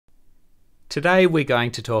Today we're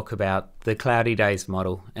going to talk about the cloudy days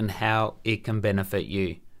model and how it can benefit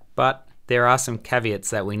you. But there are some caveats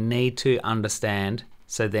that we need to understand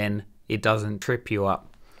so then it doesn't trip you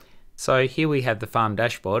up. So here we have the farm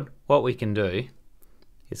dashboard. What we can do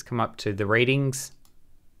is come up to the readings,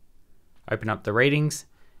 open up the readings.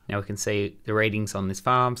 Now we can see the readings on this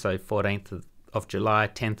farm, so 14th of July,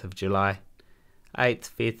 10th of July, 8th,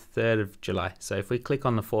 5th, 3rd of July. So if we click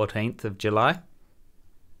on the 14th of July,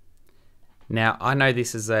 now I know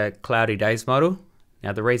this is a cloudy days model.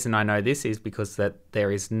 Now the reason I know this is because that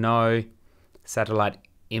there is no satellite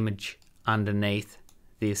image underneath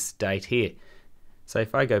this date here. So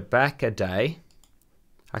if I go back a day,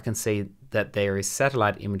 I can see that there is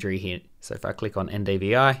satellite imagery here. So if I click on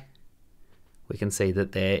NDVI, we can see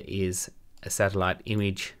that there is a satellite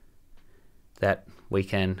image that we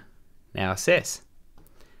can now assess.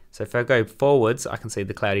 So if I go forwards, I can see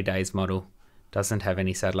the cloudy days model doesn't have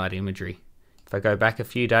any satellite imagery. If I go back a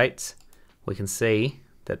few dates, we can see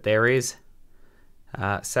that there is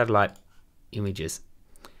satellite images.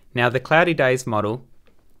 Now the cloudy days model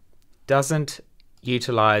doesn't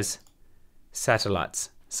utilize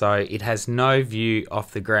satellites, so it has no view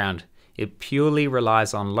off the ground. It purely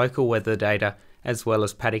relies on local weather data as well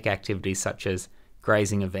as paddock activities such as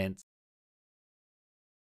grazing events.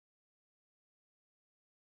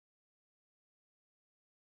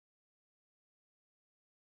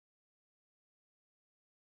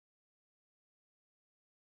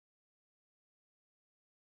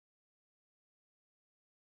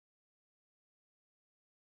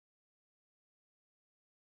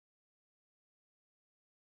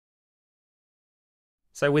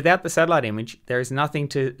 So without the satellite image, there is nothing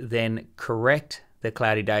to then correct the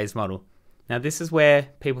cloudy days model. Now this is where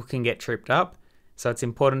people can get tripped up. So it's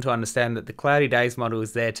important to understand that the cloudy days model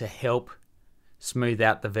is there to help smooth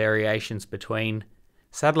out the variations between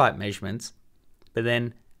satellite measurements. But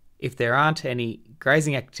then if there aren't any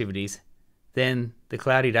grazing activities, then the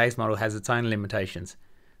cloudy days model has its own limitations.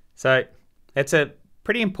 So it's a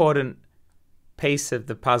pretty important piece of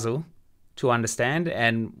the puzzle to understand,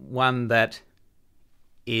 and one that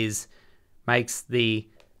makes the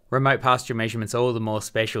remote pasture measurements all the more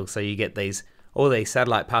special. So you get all these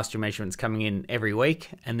satellite pasture measurements coming in every week,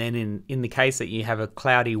 and then in the case that you have a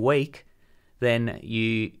cloudy week, then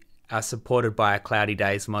you are supported by a cloudy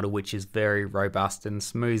days model which is very robust and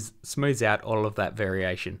smooths out all of that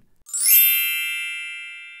variation.